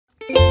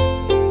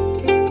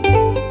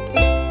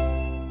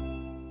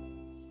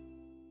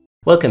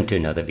Welcome to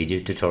another video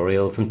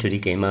tutorial from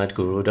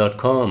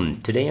 2dgameartguru.com.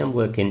 Today I'm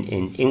working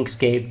in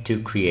Inkscape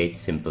to create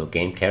simple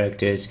game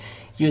characters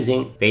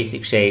using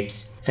basic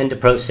shapes and a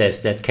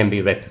process that can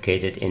be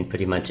replicated in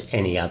pretty much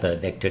any other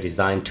vector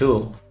design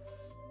tool.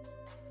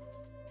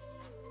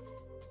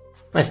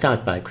 I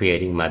start by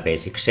creating my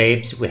basic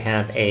shapes. We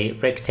have a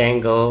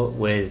rectangle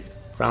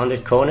with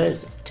rounded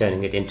corners,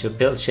 turning it into a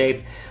pill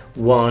shape,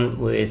 one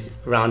with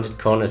rounded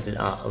corners that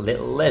are a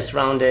little less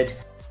rounded,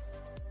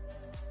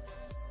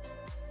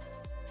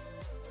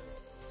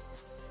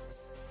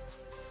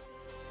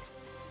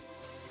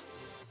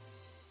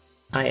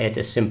 I add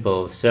a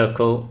simple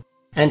circle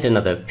and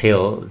another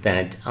pill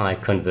that I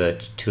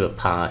convert to a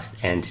path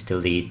and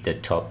delete the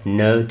top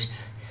node,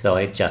 so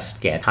I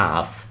just get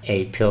half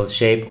a pill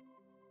shape.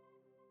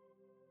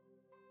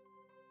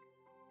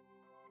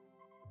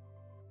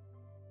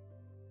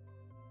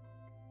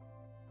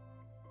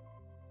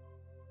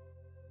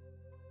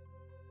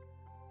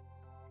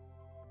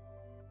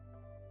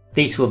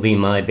 These will be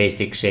my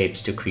basic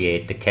shapes to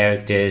create the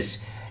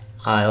characters.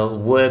 I'll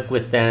work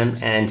with them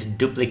and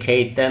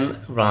duplicate them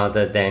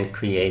rather than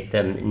create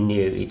them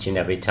new each and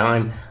every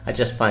time. I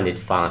just find it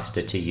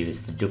faster to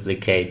use the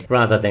duplicate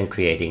rather than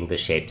creating the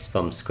shapes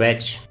from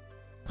scratch.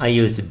 I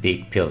use a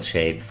big pill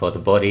shape for the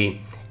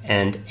body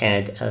and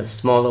add a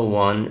smaller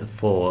one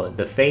for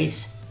the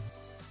face.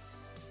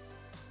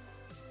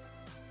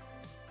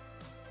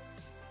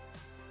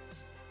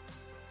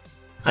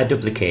 I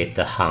duplicate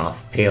the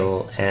half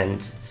pill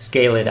and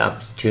scale it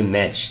up to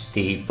match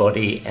the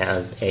body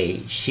as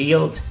a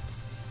shield.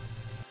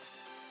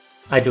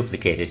 I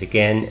duplicate it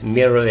again,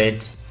 mirror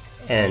it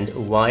and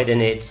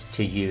widen it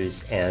to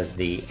use as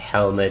the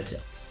helmet.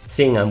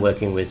 Seeing I'm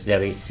working with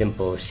very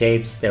simple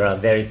shapes, there are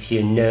very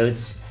few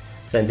nodes,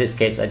 so in this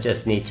case I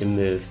just need to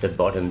move the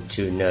bottom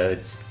two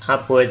nodes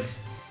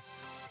upwards.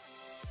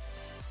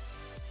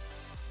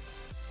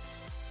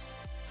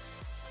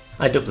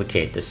 I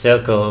duplicate the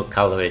circle,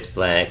 color it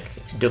black,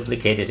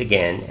 duplicate it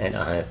again, and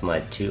I have my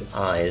two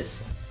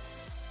eyes.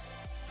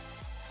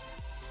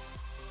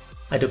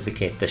 I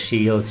duplicate the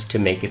shield to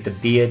make it the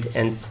beard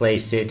and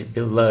place it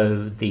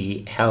below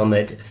the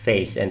helmet,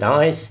 face and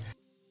eyes.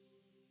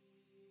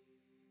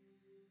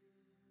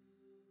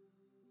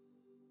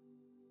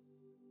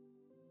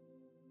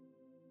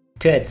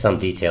 To add some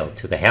detail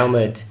to the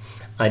helmet,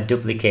 I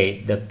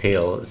duplicate the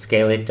pill,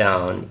 scale it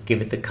down,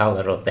 give it the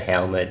color of the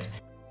helmet.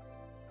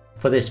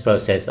 For this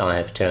process I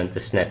have turned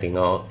the snapping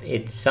off.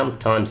 It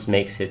sometimes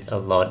makes it a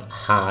lot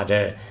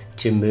harder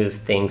to move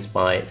things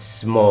by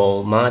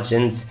small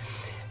margins.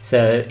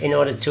 So in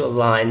order to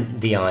align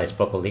the eyes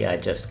properly, I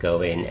just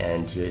go in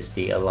and use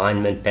the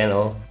alignment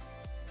panel.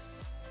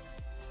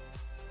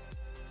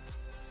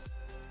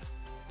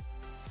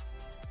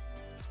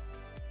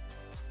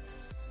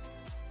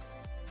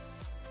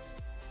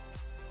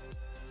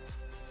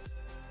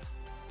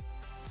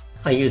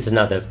 I use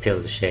another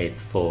pill shape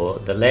for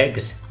the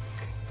legs.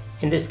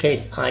 In this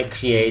case, I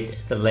create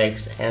the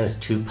legs as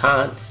two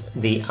parts,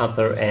 the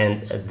upper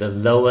and the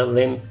lower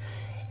limb.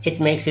 It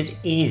makes it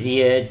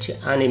easier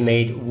to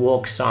animate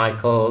walk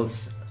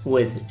cycles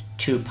with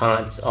two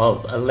parts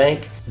of a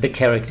leg. The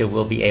character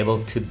will be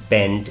able to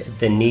bend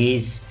the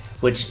knees,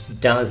 which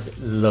does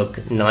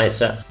look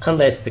nicer.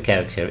 Unless the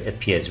character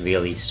appears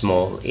really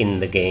small in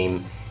the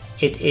game,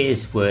 it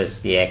is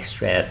worth the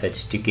extra effort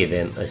to give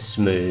him a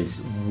smooth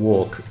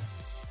walk.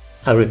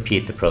 I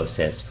repeat the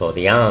process for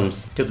the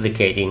arms,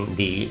 duplicating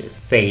the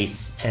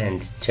face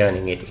and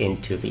turning it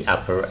into the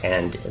upper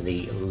and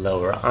the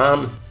lower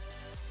arm.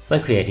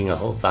 When creating a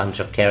whole bunch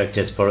of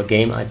characters for a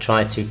game, I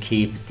try to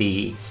keep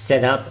the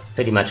setup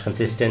pretty much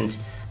consistent.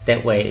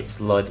 That way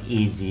it's a lot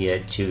easier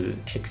to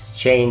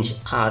exchange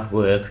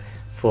artwork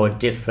for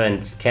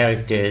different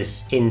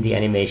characters in the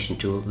animation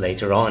tool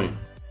later on.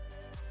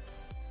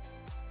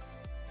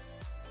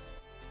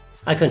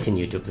 I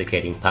continue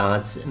duplicating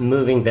parts,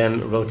 moving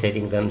them,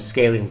 rotating them,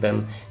 scaling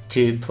them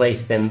to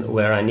place them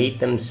where I need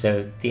them,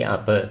 so the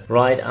upper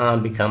right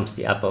arm becomes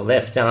the upper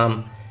left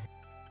arm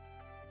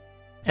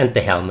and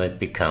the helmet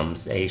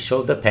becomes a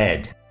shoulder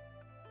pad.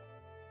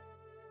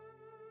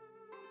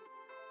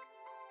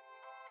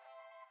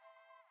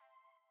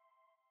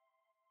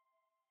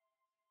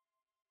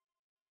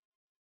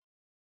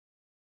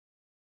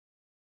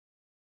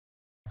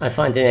 I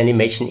find an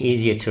animation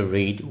easier to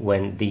read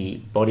when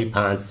the body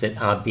parts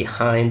that are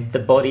behind the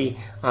body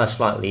are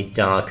slightly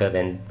darker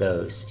than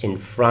those in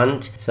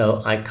front.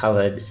 So I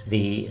colored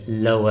the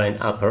lower and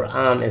upper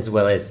arm as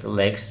well as the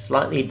legs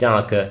slightly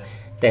darker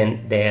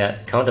than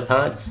their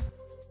counterparts.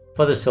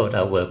 For the sword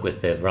I work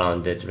with the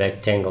rounded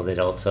rectangle that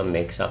also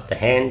makes up the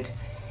hand.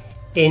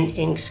 In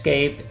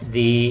Inkscape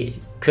the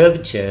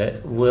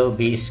curvature will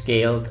be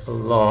scaled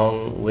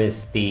along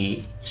with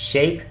the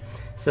shape.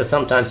 So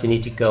sometimes you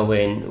need to go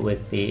in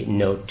with the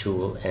node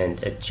tool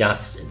and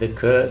adjust the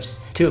curves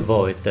to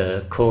avoid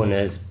the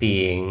corners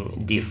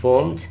being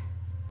deformed.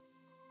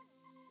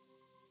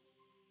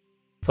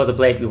 For the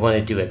blade we want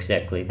to do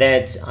exactly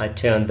that. I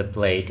turn the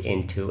blade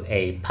into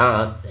a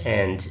path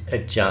and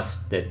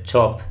adjust the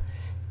top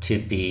to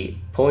be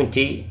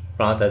pointy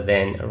rather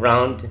than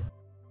round.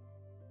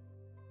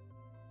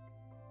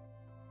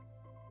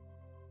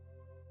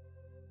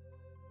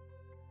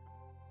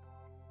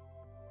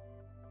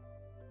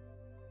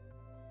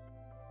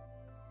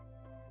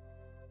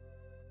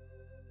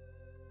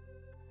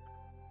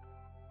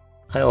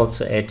 I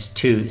also add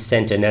 2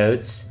 center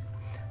nodes,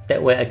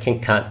 that way I can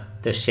cut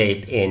the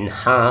shape in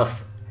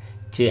half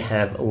to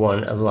have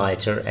one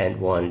lighter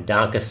and one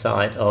darker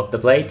side of the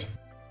blade.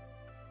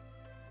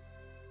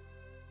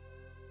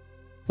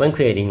 When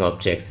creating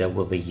objects that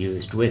will be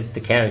used with the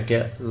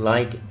character,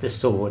 like the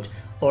sword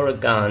or a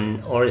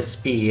gun or a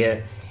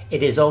spear,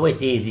 it is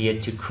always easier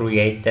to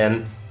create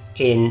them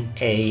in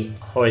a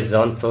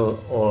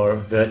horizontal or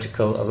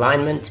vertical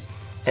alignment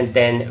and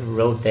then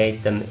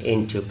rotate them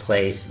into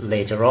place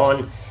later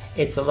on.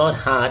 It's a lot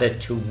harder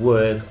to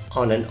work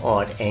on an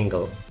odd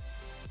angle.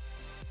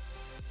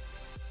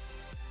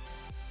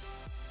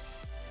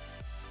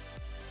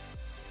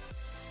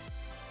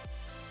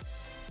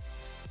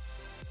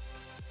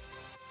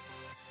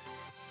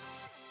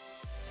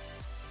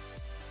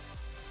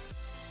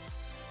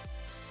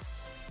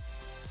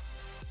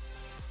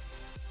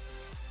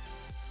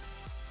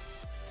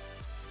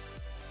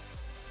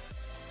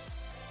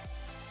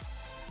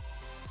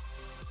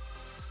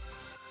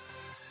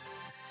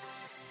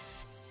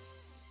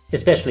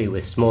 Especially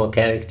with small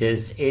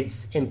characters,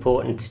 it's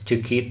important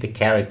to keep the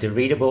character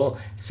readable,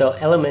 so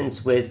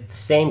elements with the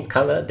same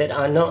color that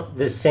are not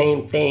the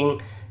same thing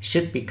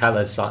should be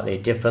colored slightly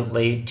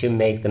differently to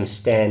make them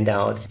stand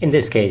out. In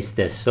this case,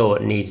 the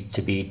sword needed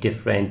to be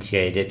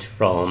differentiated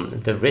from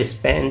the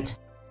wristband.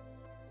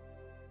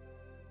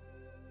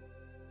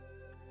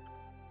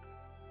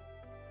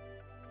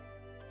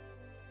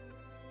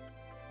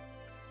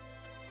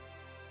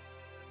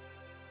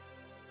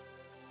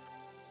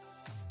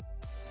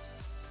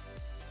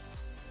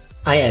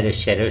 I add a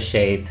shadow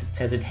shape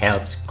as it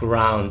helps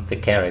ground the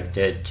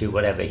character to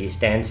whatever he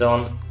stands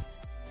on.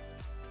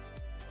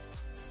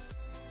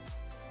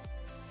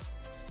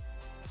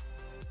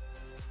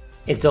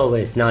 It's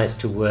always nice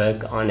to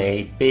work on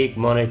a big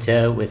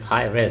monitor with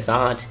high-res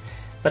art,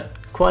 but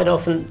quite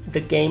often the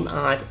game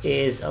art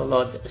is a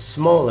lot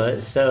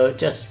smaller, so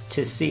just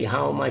to see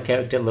how my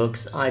character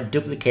looks, I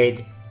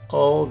duplicate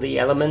all the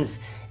elements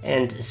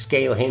and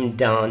scale him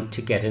down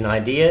to get an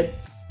idea.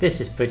 This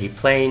is pretty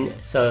plain,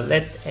 so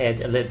let's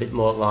add a little bit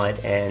more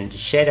light and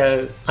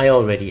shadow. I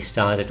already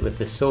started with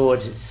the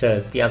sword,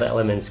 so the other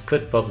elements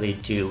could probably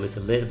do with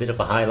a little bit of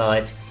a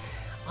highlight.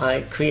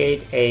 I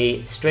create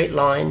a straight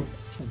line,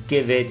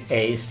 give it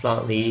a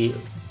slightly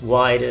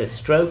wider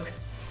stroke.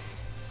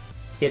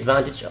 The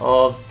advantage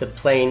of the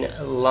plain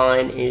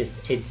line is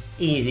it's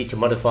easy to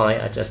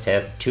modify. I just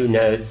have 2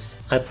 nodes.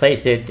 I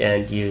place it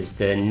and use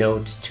the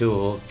node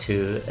tool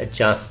to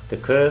adjust the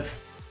curve.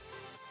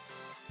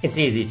 It's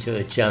easy to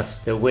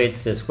adjust the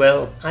widths as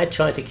well. I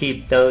try to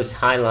keep those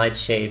highlight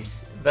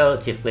shapes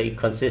relatively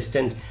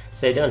consistent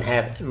so you don't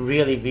have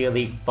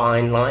really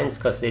fine lines,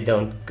 because they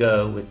don't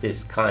go with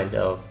this kind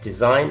of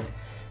design.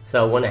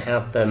 So I want to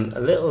have them a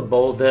little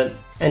bolder,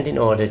 and in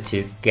order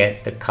to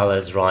get the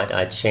colors right,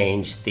 I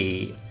change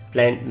the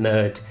blend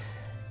mode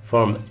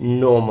from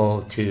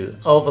normal to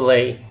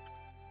overlay.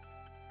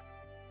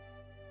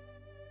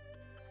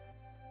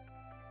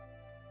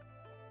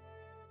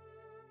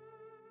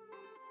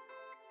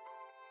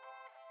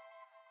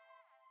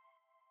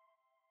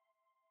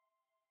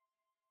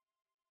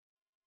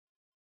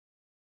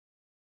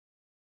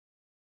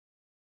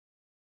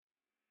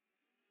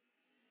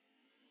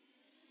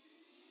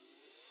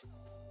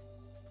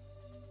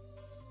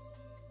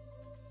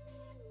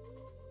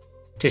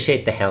 To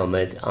shape the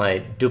helmet, I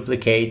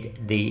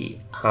duplicate the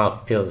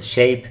half pill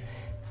shape,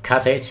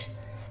 cut it,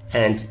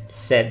 and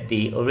set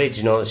the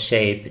original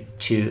shape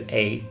to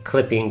a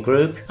clipping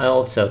group. I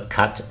also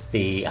cut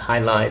the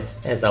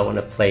highlights as I want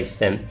to place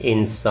them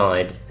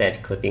inside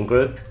that clipping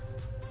group.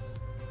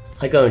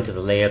 I go into the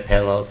layer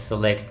panel,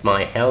 select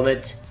my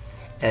helmet,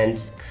 and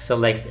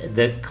select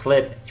the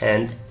clip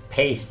and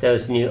paste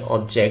those new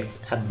objects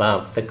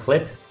above the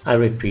clip. I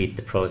repeat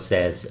the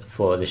process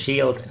for the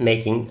shield,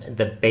 making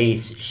the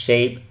base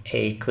shape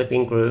a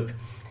clipping group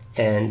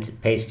and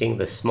pasting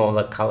the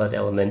smaller colored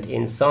element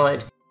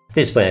inside.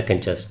 This way I can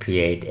just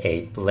create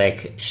a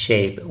black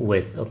shape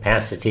with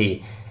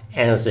opacity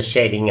as a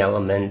shading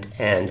element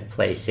and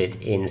place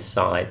it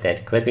inside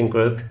that clipping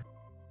group.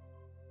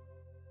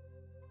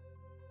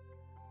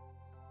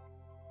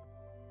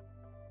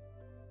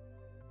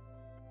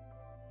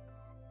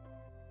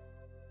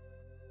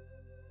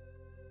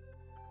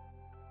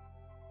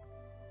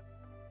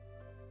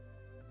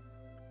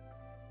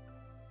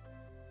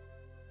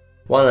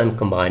 While I'm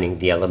combining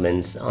the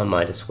elements, I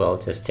might as well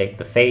just take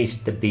the face,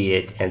 the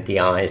beard and the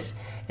eyes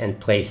and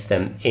place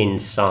them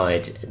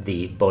inside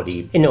the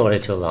body in order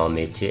to allow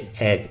me to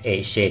add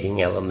a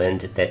shading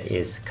element that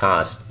is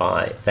cast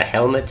by the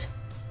helmet.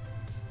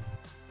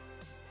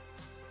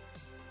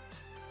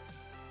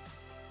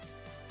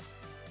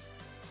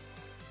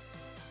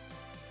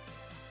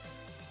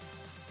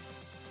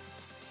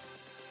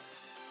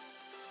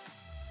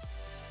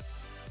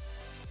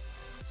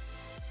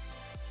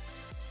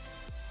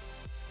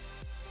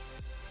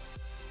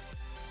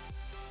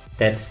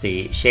 That's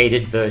the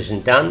shaded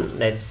version done.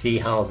 Let's see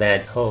how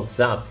that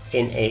holds up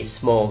in a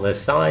smaller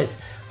size.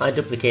 I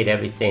duplicate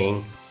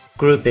everything,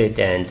 group it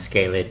and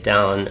scale it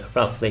down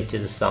roughly to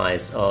the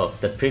size of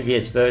the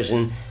previous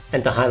version,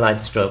 and the highlight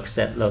strokes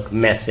that look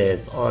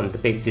massive on the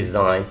big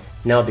design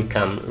now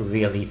become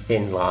really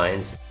thin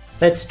lines.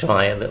 Let's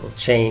try a little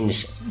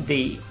change.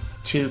 The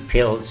two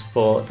pills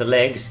for the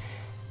legs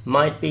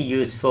might be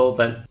useful,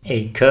 but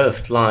a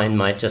curved line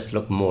might just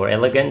look more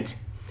elegant.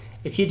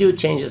 If you do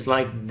changes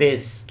like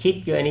this,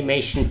 keep your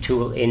animation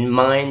tool in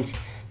mind,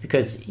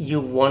 because you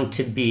want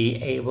to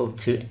be able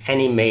to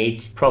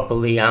animate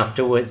properly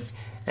afterwards.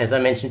 As I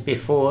mentioned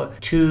before,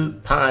 two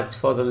parts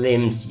for the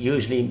limbs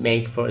usually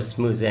make for a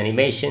smooth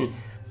animation.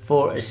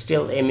 For a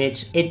still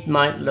image, it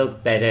might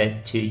look better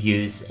to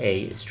use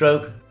a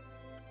stroke.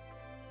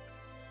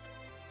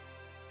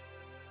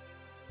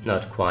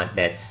 Not quite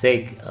that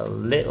thick, a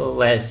little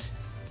less.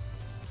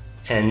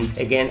 And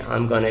again,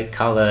 I'm going to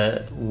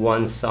color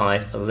one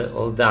side a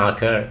little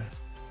darker.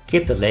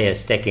 Keep the layer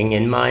stacking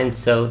in mind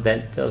so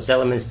that those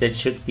elements that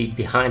should be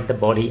behind the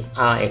body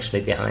are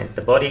actually behind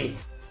the body.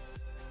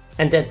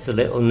 And that's a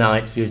little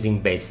night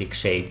using basic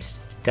shapes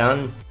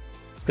done.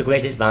 The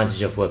great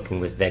advantage of working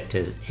with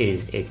vectors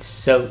is it's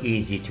so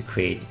easy to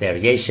create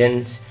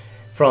variations,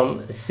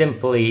 from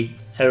simply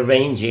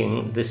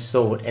arranging the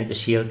sword and the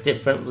shield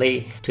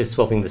differently to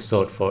swapping the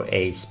sword for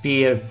a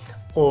spear,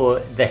 or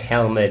the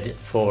helmet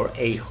for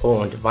a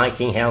horned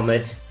Viking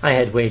helmet. I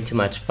had way too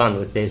much fun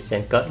with this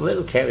and got a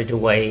little carried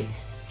away,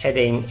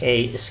 adding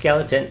a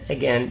skeleton,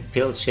 again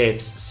pill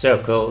shapes,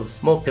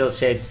 circles, more pill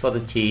shapes for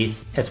the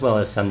teeth, as well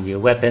as some new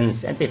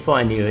weapons, and before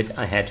I knew it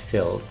I had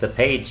filled the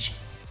page.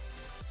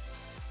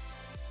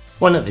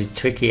 One of the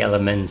tricky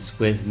elements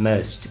with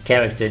most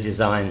character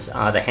designs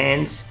are the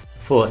hands.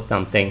 For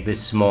something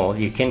this small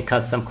you can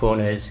cut some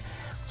corners.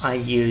 I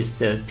use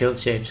the pill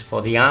shapes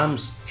for the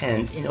arms,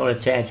 and in order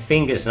to add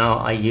fingers now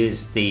I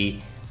use the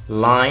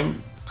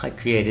line I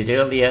created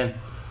earlier,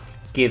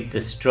 give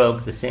the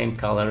stroke the same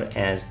color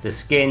as the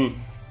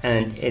skin,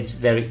 and it's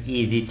very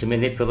easy to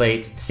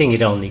manipulate, seeing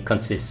it only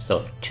consists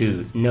of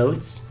two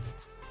nodes.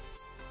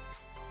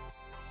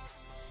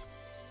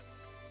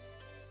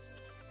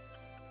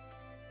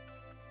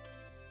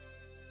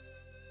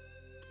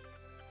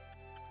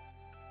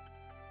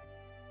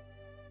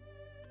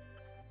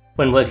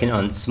 When working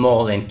on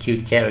small and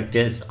cute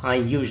characters, I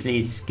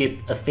usually skip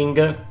a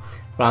finger.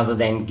 Rather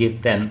than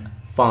give them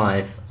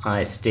 5,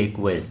 I stick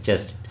with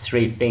just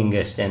 3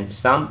 fingers and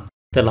some.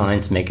 The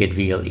lines make it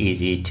real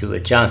easy to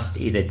adjust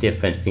either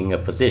different finger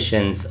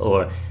positions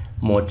or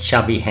more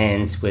chubby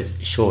hands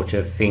with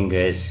shorter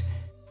fingers.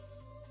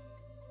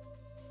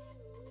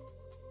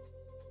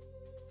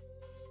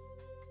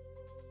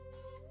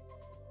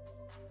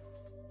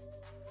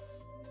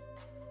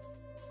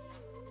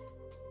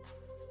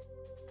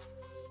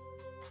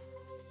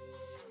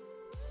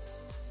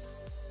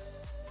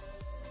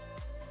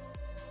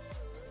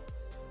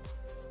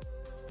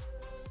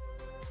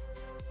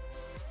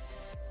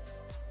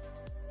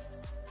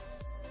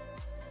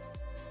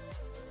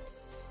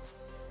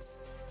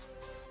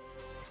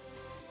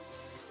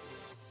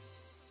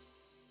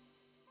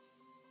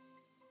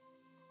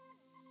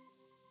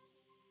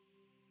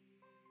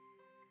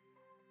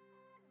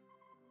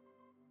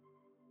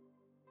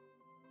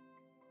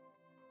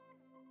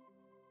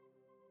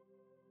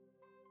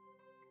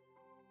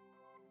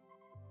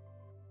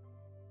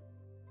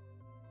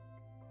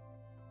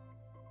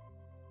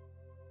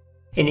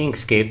 In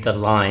Inkscape, the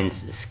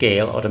lines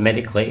scale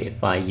automatically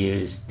if I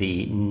use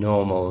the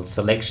normal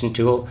selection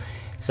tool.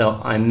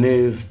 So I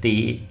move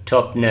the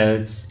top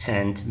nodes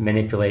and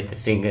manipulate the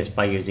fingers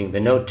by using the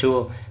node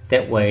tool.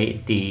 That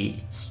way the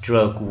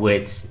stroke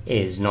width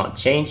is not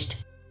changed.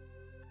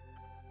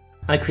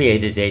 I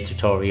created a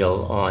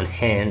tutorial on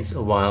hands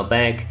a while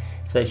back,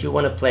 so if you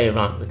want to play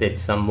around with it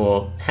some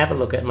more, have a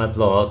look at my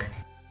blog.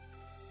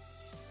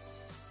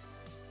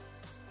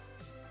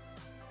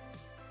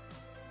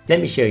 Let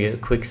me show you a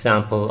quick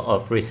sample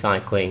of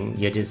recycling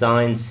your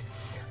designs.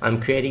 I'm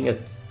creating a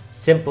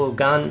simple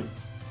gun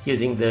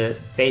using the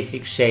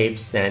basic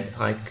shapes that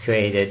I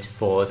created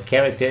for the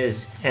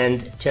characters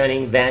and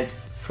turning that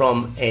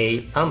from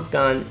a pump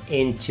gun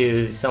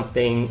into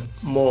something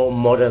more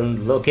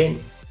modern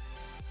looking.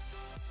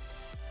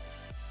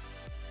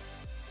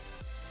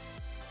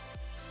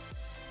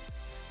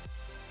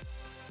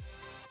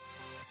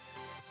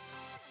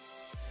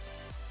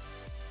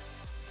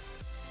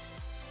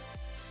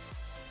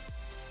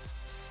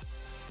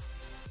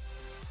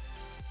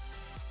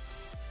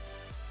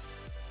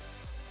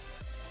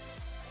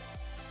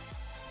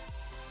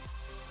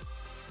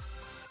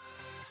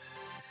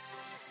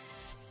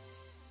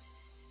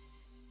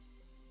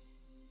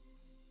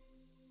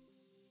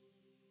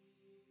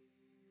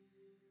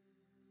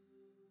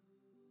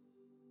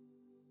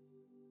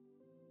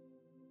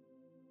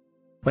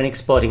 When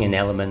exporting an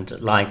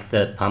element like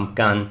the pump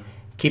gun,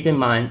 keep in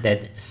mind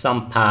that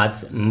some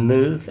parts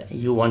move.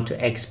 You want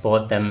to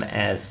export them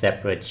as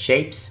separate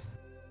shapes.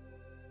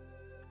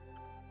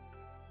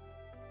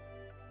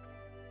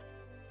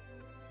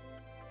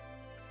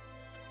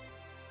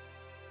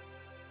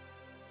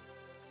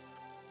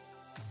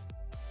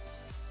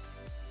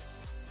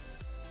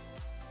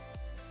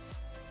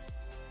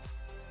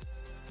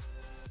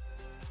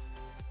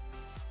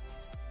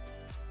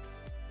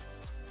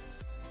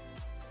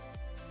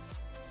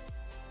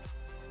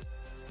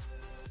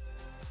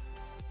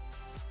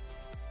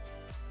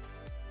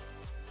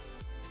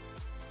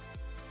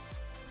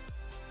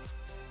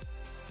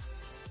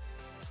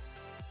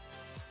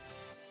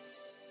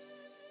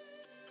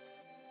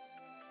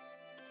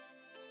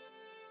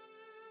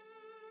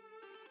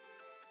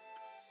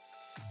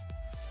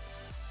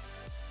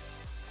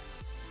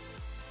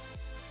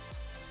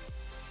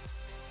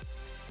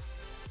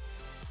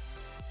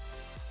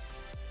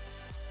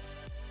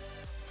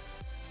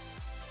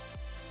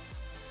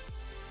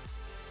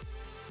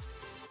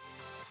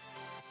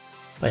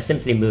 By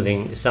simply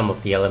moving some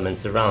of the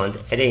elements around,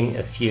 adding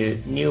a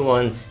few new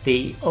ones,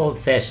 the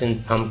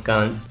old-fashioned pump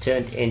gun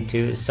turned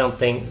into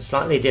something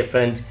slightly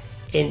different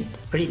in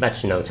pretty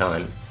much no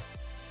time.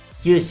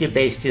 Use your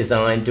base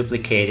design,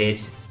 duplicate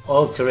it,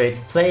 alter it,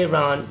 play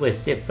around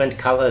with different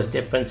colors,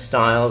 different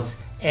styles,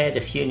 add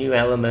a few new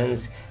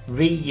elements,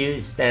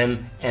 reuse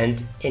them,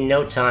 and in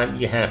no time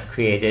you have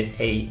created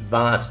a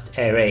vast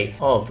array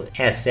of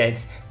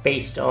assets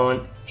based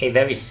on a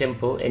very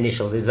simple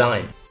initial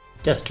design.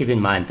 Just keep in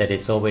mind that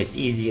it's always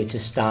easier to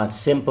start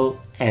simple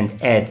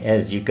and add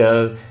as you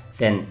go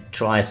than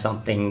try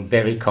something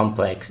very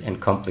complex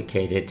and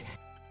complicated.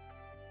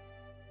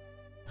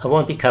 I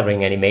won't be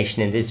covering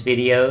animation in this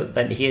video,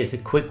 but here's a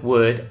quick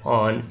word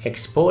on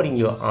exporting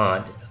your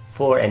art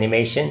for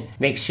animation.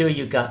 Make sure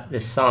you got the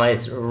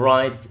size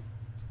right.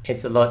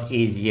 It's a lot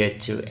easier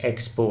to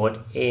export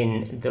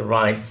in the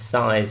right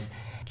size.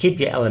 Keep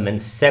your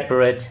elements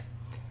separate.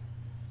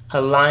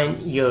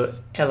 Align your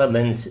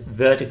elements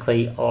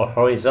vertically or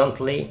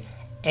horizontally.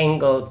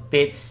 Angled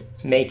bits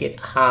make it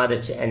harder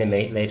to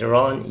animate later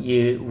on.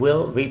 You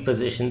will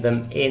reposition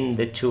them in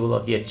the tool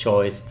of your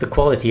choice. The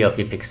quality of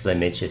your pixel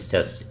image is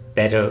just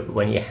better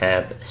when you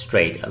have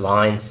straight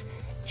lines.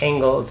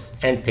 Angles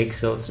and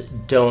pixels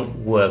don't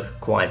work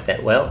quite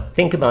that well.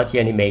 Think about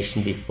your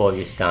animation before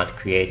you start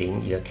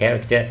creating your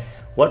character.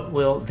 What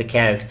will the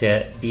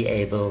character be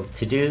able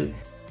to do,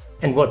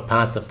 and what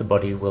parts of the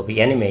body will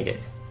be animated?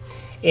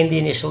 In the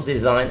initial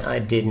design, I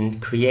didn't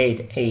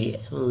create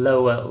a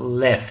lower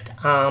left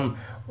arm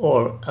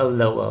or a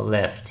lower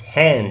left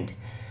hand.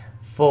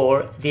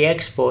 For the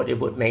export, it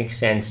would make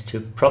sense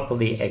to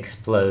properly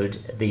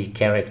explode the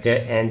character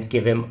and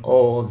give him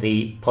all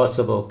the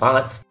possible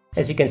parts.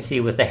 As you can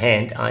see with the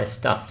hand I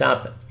stuffed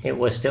up, it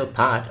was still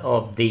part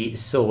of the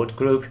sword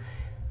group.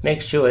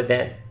 Make sure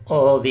that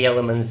all the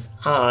elements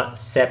are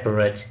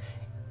separate.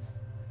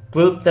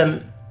 Group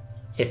them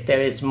if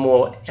there is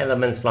more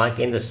elements like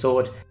in the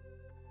sword.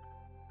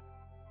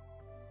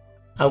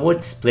 I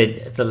would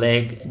split the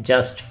leg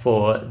just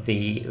for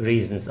the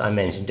reasons I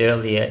mentioned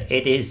earlier.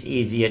 It is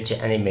easier to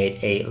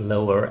animate a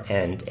lower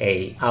and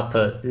a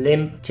upper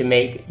limb. To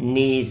make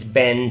knees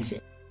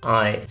bend,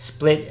 I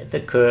split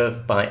the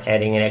curve by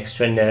adding an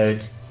extra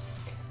node,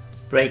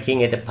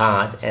 breaking it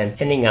apart and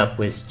ending up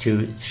with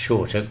two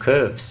shorter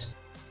curves.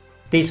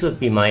 These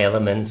would be my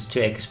elements to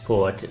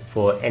export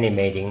for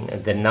animating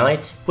the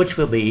knight, which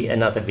will be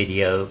another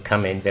video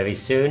coming very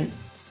soon.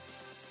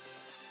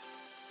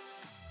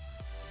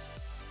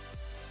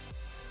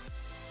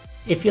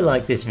 If you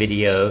like this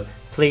video,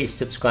 please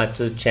subscribe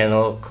to the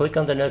channel, click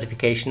on the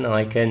notification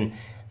icon,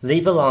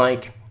 leave a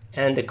like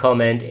and a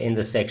comment in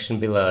the section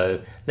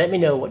below. Let me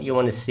know what you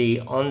want to see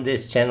on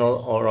this channel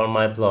or on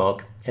my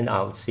blog, and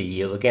I'll see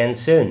you again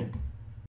soon.